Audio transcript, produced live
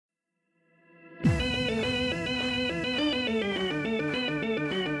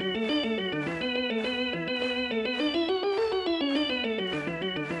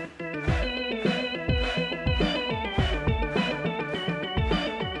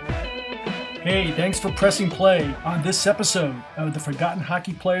Hey, thanks for pressing play on this episode of The Forgotten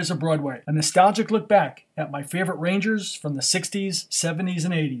Hockey Players of Broadway, a nostalgic look back at my favorite Rangers from the 60s, 70s,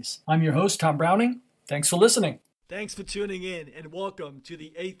 and 80s. I'm your host, Tom Browning. Thanks for listening. Thanks for tuning in, and welcome to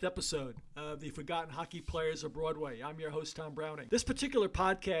the 8th episode of the Forgotten Hockey Players of Broadway. I'm your host, Tom Browning. This particular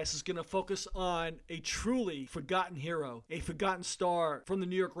podcast is going to focus on a truly forgotten hero, a forgotten star from the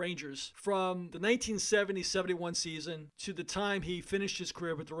New York Rangers from the 1970-71 season to the time he finished his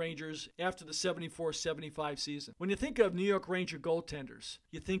career with the Rangers after the 74-75 season. When you think of New York Ranger goaltenders,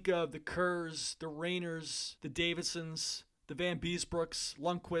 you think of the Kerrs, the Rayners, the Davidsons, the Van Beesbrooks,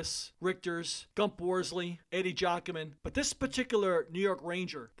 Lundqvists, Richters, Gump Worsley, Eddie Giacomin. But this particular New York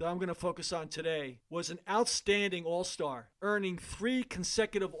Ranger that I'm going to focus on today was an outstanding All-Star, earning 3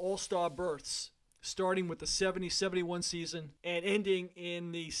 consecutive All-Star berths, starting with the 70-71 season and ending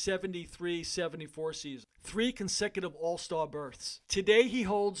in the 73-74 season. 3 consecutive All-Star berths. Today he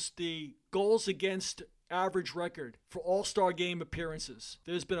holds the goals against average record for All-Star game appearances.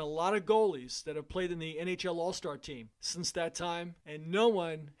 There's been a lot of goalies that have played in the NHL All-Star team since that time, and no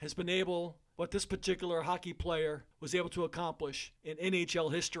one has been able what this particular hockey player was able to accomplish in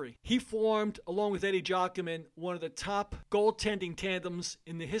NHL history. He formed, along with Eddie Giacomin, one of the top goaltending tandems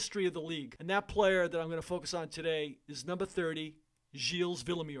in the history of the league. And that player that I'm going to focus on today is number 30, Gilles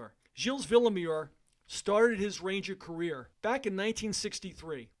Villemure. Gilles Villemure started his Ranger career back in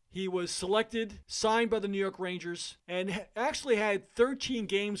 1963. He was selected, signed by the New York Rangers, and actually had 13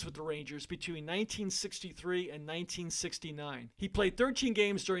 games with the Rangers between 1963 and 1969. He played 13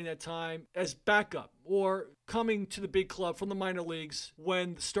 games during that time as backup, or coming to the big club from the minor leagues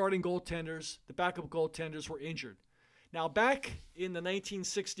when the starting goaltenders, the backup goaltenders, were injured. Now, back in the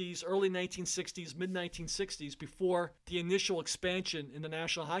 1960s, early 1960s, mid-1960s, before the initial expansion in the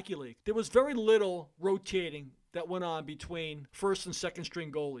National Hockey League, there was very little rotating that went on between first and second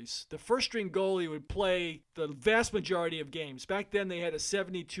string goalies. The first string goalie would play the vast majority of games. Back then they had a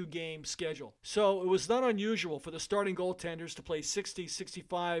 72 game schedule. So it was not unusual for the starting goaltenders to play 60,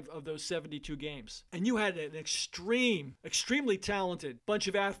 65 of those 72 games. And you had an extremely talented bunch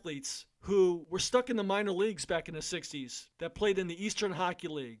of athletes who were stuck in the minor leagues back in the 60s that played in the Eastern Hockey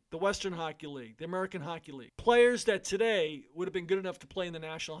League, the Western Hockey League, the American Hockey League. Players that today would have been good enough to play in the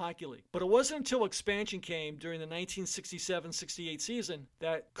National Hockey League. But it wasn't until expansion came during the 1967-68 season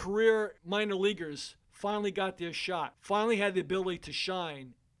that career minor leaguers finally got their shot, finally had the ability to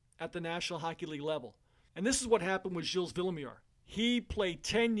shine at the National Hockey League level. And this is what happened with Gilles Villemure. He played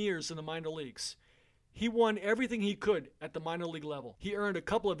 10 years in the minor leagues. He won everything he could at the minor league level. He earned a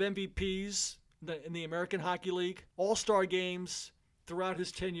couple of MVPs in the American Hockey League, All-Star games throughout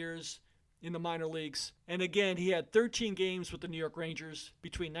his 10 years in the minor leagues. And again, he had 13 games with the New York Rangers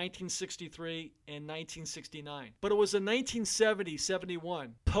between 1963 and 1969. But it was in 1970-71,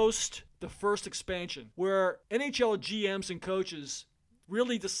 post the first expansion, where NHL GMs and coaches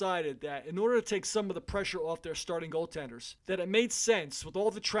really decided that in order to take some of the pressure off their starting goaltenders, that it made sense with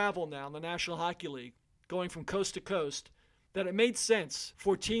all the travel now in the National Hockey League, going from coast to coast, that it made sense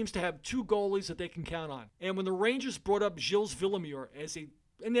for teams to have 2 goalies that they can count on. And when the Rangers brought up Gilles Villemure as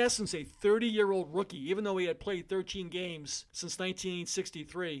in essence, a 30-year-old rookie, even though he had played 13 games since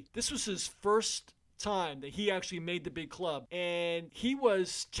 1963, this was his first time that he actually made the big club, and he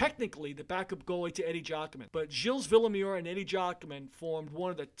was technically the backup goalie to Eddie Giacomin. But Gilles Villemure and Eddie Giacomin formed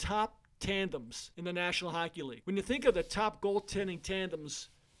one of the top tandems in the National Hockey League. When you think of the top goaltending tandems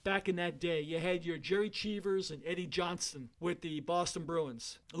back in that day, you had your Jerry Cheevers and Eddie Johnston with the Boston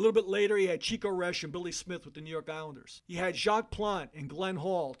Bruins. A little bit later, you had Chico Resch and Billy Smith with the New York Islanders. You had Jacques Plante and Glenn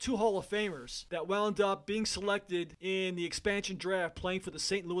Hall, 2 Hall of Famers that wound up being selected in the expansion draft, playing for the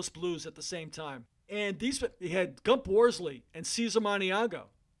St. Louis Blues at the same time. And you had Gump Worsley and Cesar Maniago,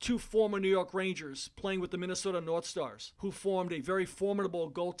 2 former New York Rangers playing with the Minnesota North Stars, who formed a very formidable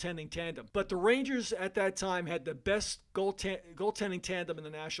goaltending tandem. But the Rangers at that time had the best goaltending tandem in the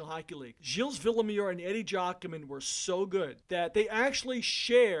National Hockey League. Gilles Villemure and Eddie Giacomin were so good that they actually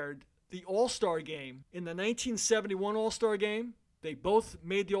shared the All-Star game in the 1971 All-Star game. They both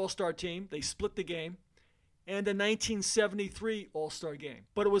made the All-Star team. They split the game. And the 1973 All-Star game.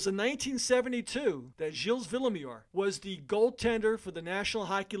 But it was in 1972 that Gilles Villemure was the goaltender for the National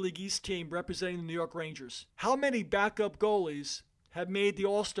Hockey League East team representing the New York Rangers. How many backup goalies have made the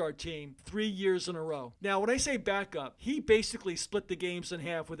All-Star team 3 years in a row? Now, when I say backup, he basically split the games in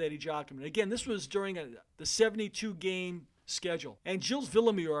half with Eddie Giacomin. Again, this was during the 72-game schedule. And Gilles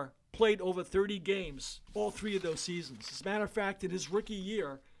Villemure played over 30 games all 3 of those seasons. As a matter of fact, in his rookie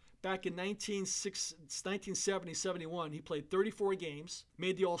year, back in 1970-71, he played 34 games,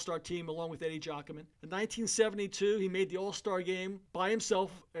 made the All-Star team along with Eddie Giacomin. In 1972, he made the All-Star game by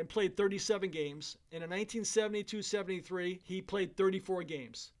himself and played 37 games. And in 1972-73, he played 34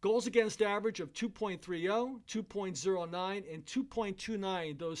 games. Goals against average of 2.30, 2.09, and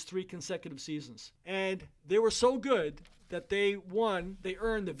 2.29 those 3 consecutive seasons. And they were so good that they earned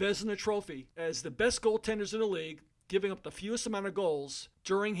the Vezina Trophy as the best goaltenders in the league, giving up the fewest amount of goals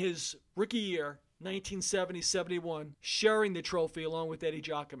during his rookie year, 1970-71, sharing the trophy along with Eddie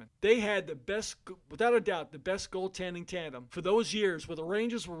Giacomin. They had the best, without a doubt, the best goaltending tandem for those years where the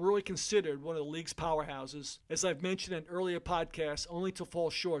Rangers were really considered one of the league's powerhouses, as I've mentioned in earlier podcasts, only to fall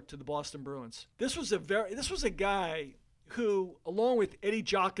short to the Boston Bruins. This was a guy who, along with Eddie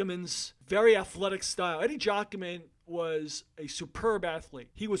Giacomin's very athletic style, Eddie Giacomin was a superb athlete.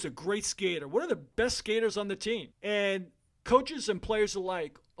 He was a great skater, one of the best skaters on the team. And coaches and players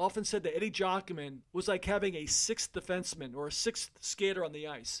alike often said that Eddie Giacomin was like having a 6th defenseman or a 6th skater on the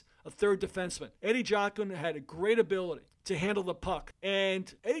ice, a 3rd defenseman. Eddie Giacomin had a great ability to handle the puck.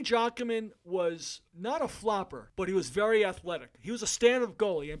 And Eddie Giacomin was not a flopper, but he was very athletic. He was a stand-up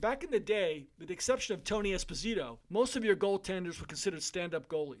goalie. And back in the day, with the exception of Tony Esposito, most of your goaltenders were considered stand-up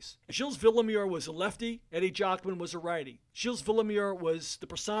goalies. Gilles Villemure was a lefty. Eddie Giacomin was a righty. Gilles Villemure was the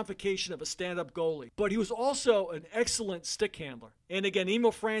personification of a stand-up goalie. But he was also an excellent stick handler. And again,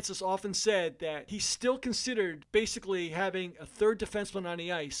 Emil Francis often said that he still considered basically having a 3rd defenseman on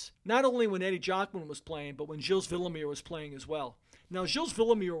the ice, not only when Eddie Giacomin was playing, but when Gilles Villemure was playing as well. Now, Gilles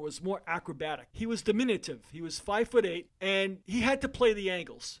Villemure was more acrobatic. He was diminutive. He was 5'8", and he had to play the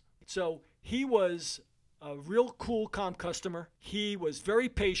angles. So he was a real cool, calm customer. He was very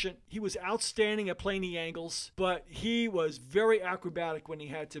patient. He was outstanding at playing the angles, but he was very acrobatic when he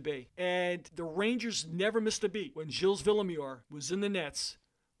had to be. And the Rangers never missed a beat when Gilles Villemure was in the nets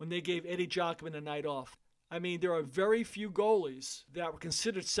when they gave Eddie Giacomin a night off. I mean, there are very few goalies that were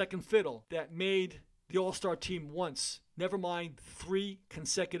considered second fiddle that made the All-Star team once, never mind 3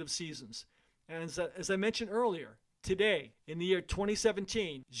 consecutive seasons. And as I mentioned earlier, today, in the year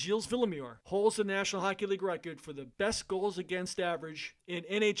 2017, Gilles Villemure holds the National Hockey League record for the best goals against average in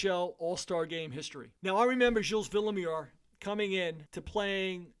NHL All-Star game history. Now, I remember Gilles Villemure coming in to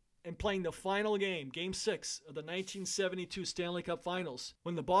playing the final game, Game 6 of the 1972 Stanley Cup Finals,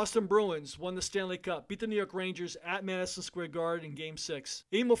 when the Boston Bruins won the Stanley Cup, beat the New York Rangers at Madison Square Garden in Game 6.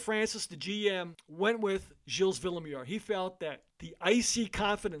 Emil Francis, the GM, went with Gilles Villemure. He felt that the icy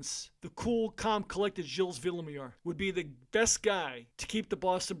confidence, the cool, calm, collected Gilles Villemure would be the best guy to keep the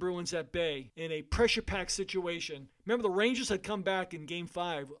Boston Bruins at bay in a pressure-packed situation. Remember, the Rangers had come back in Game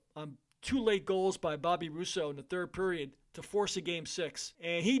 5 on 2 late goals by Bobby Rousseau in the 3rd period to force a Game 6.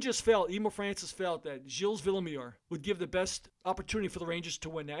 And Emil Francis felt that Gilles Villemure would give the best opportunity for the Rangers to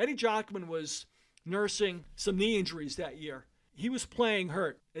win. Now, Eddie Giacomin was nursing some knee injuries that year. He was playing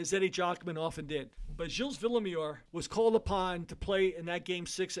hurt, as Eddie Giacomin often did. But Gilles Villemure was called upon to play in that Game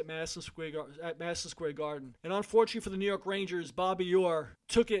 6 at Madison Square Garden. And unfortunately for the New York Rangers, Bobby Orr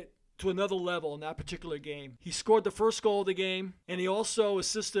took it to another level in that particular game. He scored the first goal of the game, and he also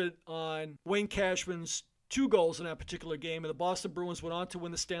assisted on Wayne Cashman's 2 goals in that particular game, and the Boston Bruins went on to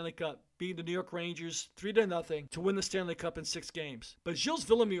win the Stanley Cup, beating the New York Rangers 3-0 to win the Stanley Cup in 6 games. But Gilles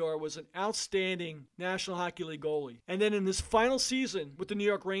Villemure was an outstanding National Hockey League goalie. And then in his final season with the New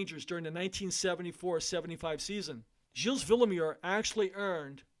York Rangers during the 1974-75 season, Gilles Villemure actually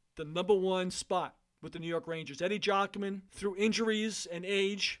earned the #1 spot with the New York Rangers. Eddie Giacomin, through injuries and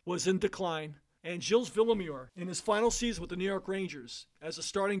age, was in decline. And Gilles Villemure, in his final season with the New York Rangers, as a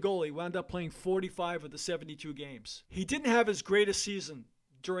starting goalie, wound up playing 45 of the 72 games. He didn't have his greatest season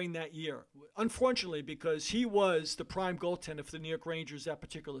during that year, unfortunately, because he was the prime goaltender for the New York Rangers that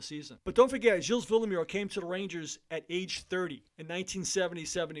particular season. But don't forget, Gilles Villemure came to the Rangers at age 30 in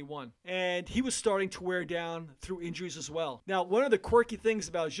 1970-71, and he was starting to wear down through injuries as well. Now, one of the quirky things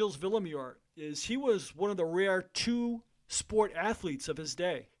about Gilles Villemure is he was one of the rare 2 sport athletes of his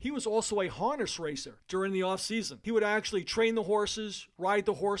day. He was also a harness racer during the off-season. He would actually train the horses, ride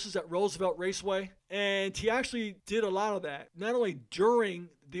the horses at Roosevelt Raceway, and he actually did a lot of that, not only during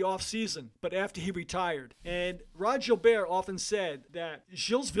the off-season, but after he retired. And Rod Gilbert often said that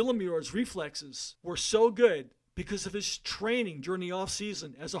Gilles Villemure's reflexes were so good because of his training during the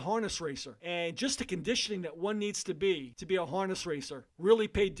off-season as a harness racer. And just the conditioning that one needs to be a harness racer really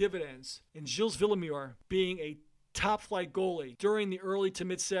paid dividends in Gilles Villemure being a top-flight goalie during the early to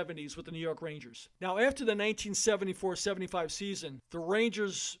mid-70s with the New York Rangers. Now, after the 1974-75 season, the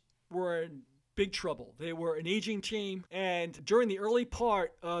Rangers were in big trouble. They were an aging team, and during the early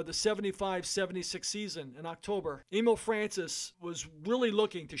part of the 75-76 season in October, Emil Francis was really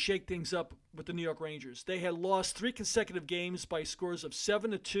looking to shake things up with the New York Rangers. They had lost 3 consecutive games by scores of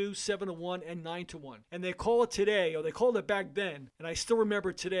 7-2, 7-1, and 9-1. And they call it today, or they called it back then, and I still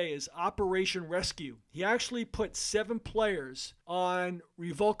remember today, as Operation Rescue. He actually put 7 players on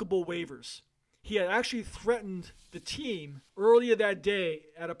revocable waivers. He had actually threatened the team earlier that day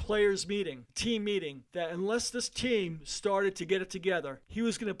at a players' meeting, team meeting, that unless this team started to get it together, he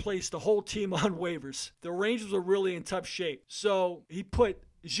was going to place the whole team on waivers. The Rangers were really in tough shape. So he put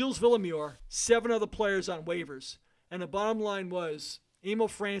Gilles Villemure, 7 other players on waivers. And the bottom line was Emil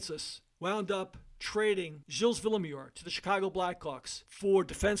Francis wound up trading Gilles Villemure to the Chicago Blackhawks for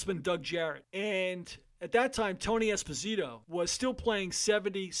defenseman Doug Jarrett. And at that time, Tony Esposito was still playing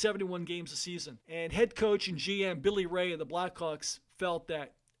 70, 71 games a season. And head coach and GM Billy Ray of the Blackhawks felt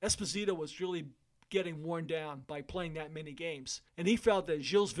that Esposito was really getting worn down by playing that many games. And he felt that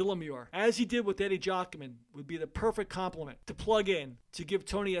Gilles Villemure, as he did with Eddie Giacomin, would be the perfect complement to plug in to give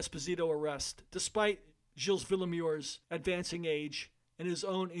Tony Esposito a rest, despite Gilles Villemure's advancing age and his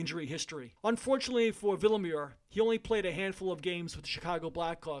own injury history. Unfortunately for Villemure, he only played a handful of games with the Chicago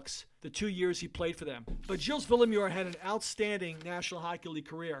Blackhawks the 2 years he played for them. But Gilles Villemure had an outstanding National Hockey League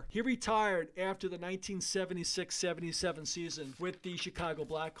career. He retired after the 1976-77 season with the Chicago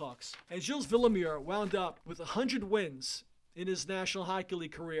Blackhawks. And Gilles Villemure wound up with 100 wins in his National Hockey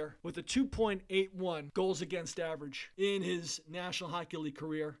League career with a 2.81 goals against average in his National Hockey League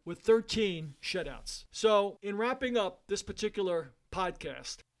career with 13 shutouts. So in wrapping up this particular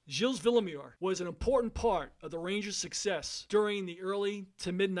podcast, Gilles Villemure was an important part of the Rangers' success during the early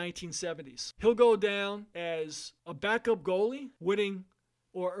to mid-1970s. He'll go down as a backup goalie, winning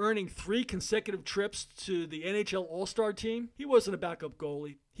or earning 3 consecutive trips to the NHL All-Star team. He wasn't a backup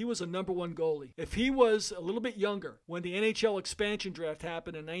goalie. He was a number 1 goalie. If he was a little bit younger when the NHL expansion draft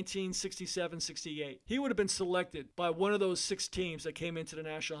happened in 1967-68, he would have been selected by one of those 6 teams that came into the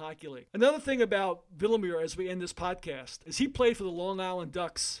National Hockey League. Another thing about Villemure as we end this podcast is he played for the Long Island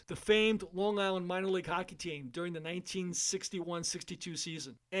Ducks, the famed Long Island minor league hockey team during the 1961-62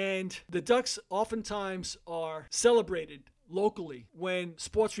 season. And the Ducks oftentimes are celebrated locally when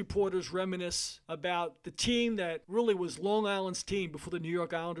sports reporters reminisce about the team that really was Long Island's team before the New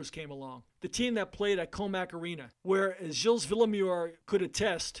York Islanders came along. The team that played at Comac Arena, where, as Gilles Villemure could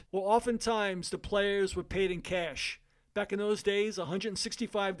attest, well, oftentimes the players were paid in cash. Back in those days,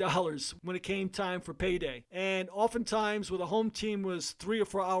 $165 when it came time for payday. And oftentimes where the home team was 3 or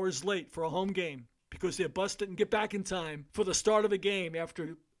 4 hours late for a home game because their bus didn't get back in time for the start of a game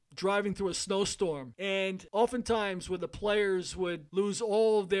after driving through a snowstorm. And oftentimes where the players would lose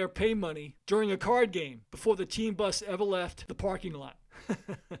all of their pay money during a card game before the team bus ever left the parking lot.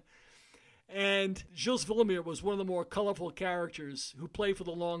 And Gilles Villemure was one of the more colorful characters who played for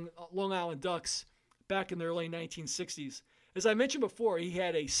the Long Island Ducks back in the early 1960s. As I mentioned before, he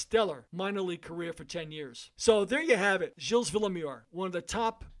had a stellar minor league career for 10 years. So there you have it. Gilles Villemure, one of the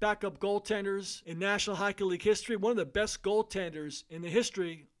top backup goaltenders in National Hockey League history, one of the best goaltenders in the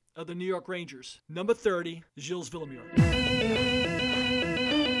history of the New York Rangers. Number 30, Gilles Villemure.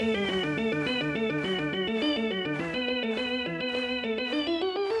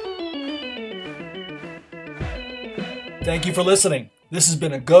 Thank you for listening. This has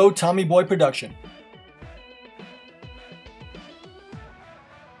been a Go Tommy Boy production.